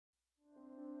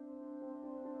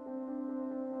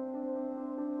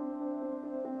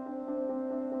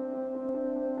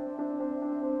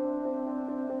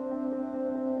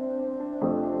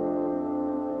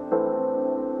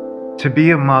To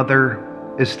be a mother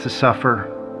is to suffer,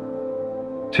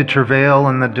 to travail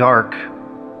in the dark,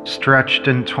 stretched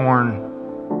and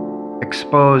torn,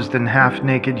 exposed in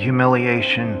half-naked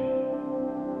humiliation,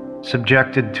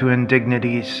 subjected to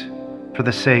indignities for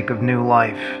the sake of new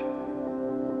life.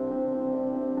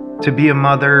 To be a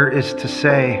mother is to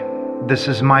say, "This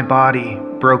is my body,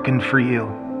 broken for you,"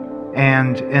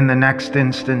 and in the next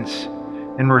instance,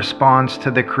 in response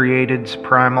to the created's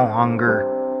primal hunger,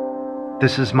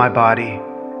 "This is my body,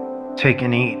 take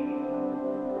and eat."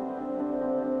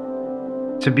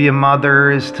 To be a mother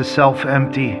is to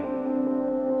self-empty,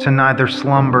 to neither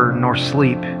slumber nor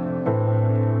sleep.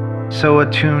 So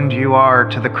attuned you are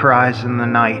to the cries in the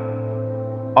night,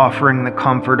 offering the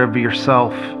comfort of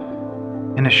yourself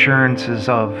in assurances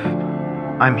of,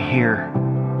 "I'm here."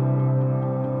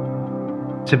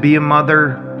 To be a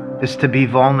mother is to be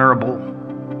vulnerable,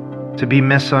 to be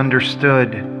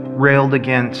misunderstood, railed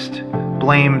against,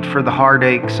 blamed for the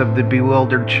heartaches of the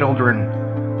bewildered children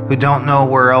who don't know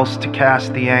where else to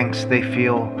cast the angst they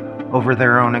feel over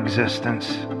their own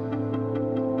existence.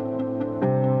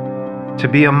 To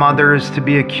be a mother is to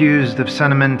be accused of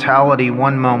sentimentality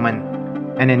one moment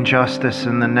and injustice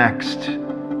in the next.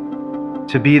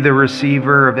 To be the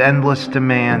receiver of endless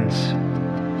demands,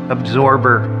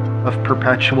 absorber of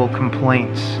perpetual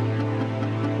complaints,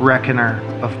 reckoner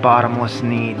of bottomless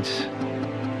needs.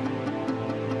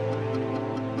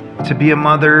 To be a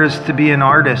mother is to be an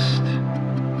artist,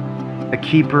 a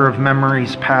keeper of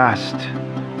memories past,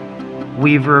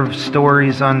 weaver of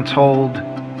stories untold,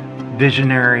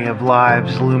 visionary of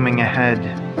lives looming ahead.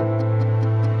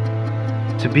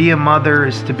 To be a mother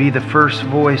is to be the first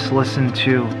voice listened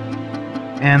to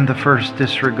and the first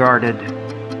disregarded.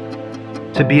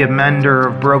 To be a mender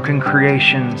of broken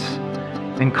creations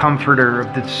and comforter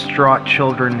of the distraught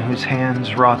children whose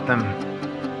hands wrought them.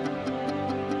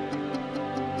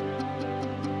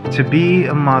 To be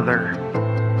a mother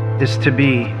is to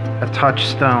be a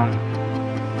touchstone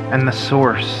and the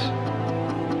source,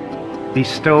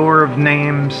 bestower of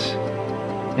names,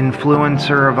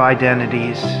 influencer of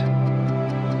identities,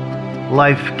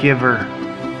 life giver,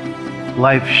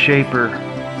 life shaper,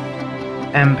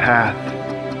 empath,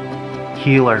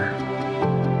 healer,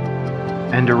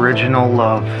 and original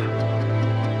love.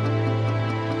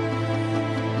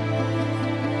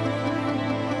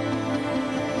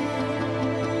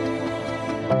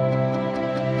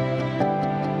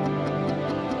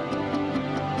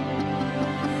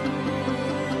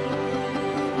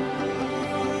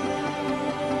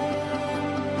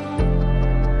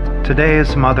 Today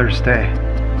is Mother's Day.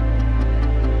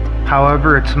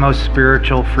 However it's most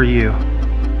spiritual for you,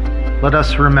 let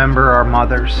us remember our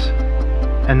mothers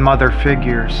and mother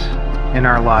figures in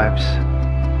our lives.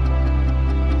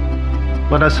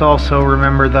 Let us also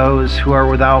remember those who are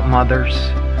without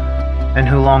mothers and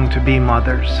who long to be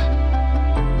mothers,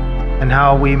 and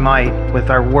how we might, with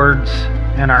our words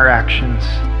and our actions,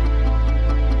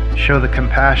 show the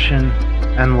compassion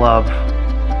and love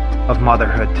of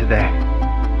motherhood today.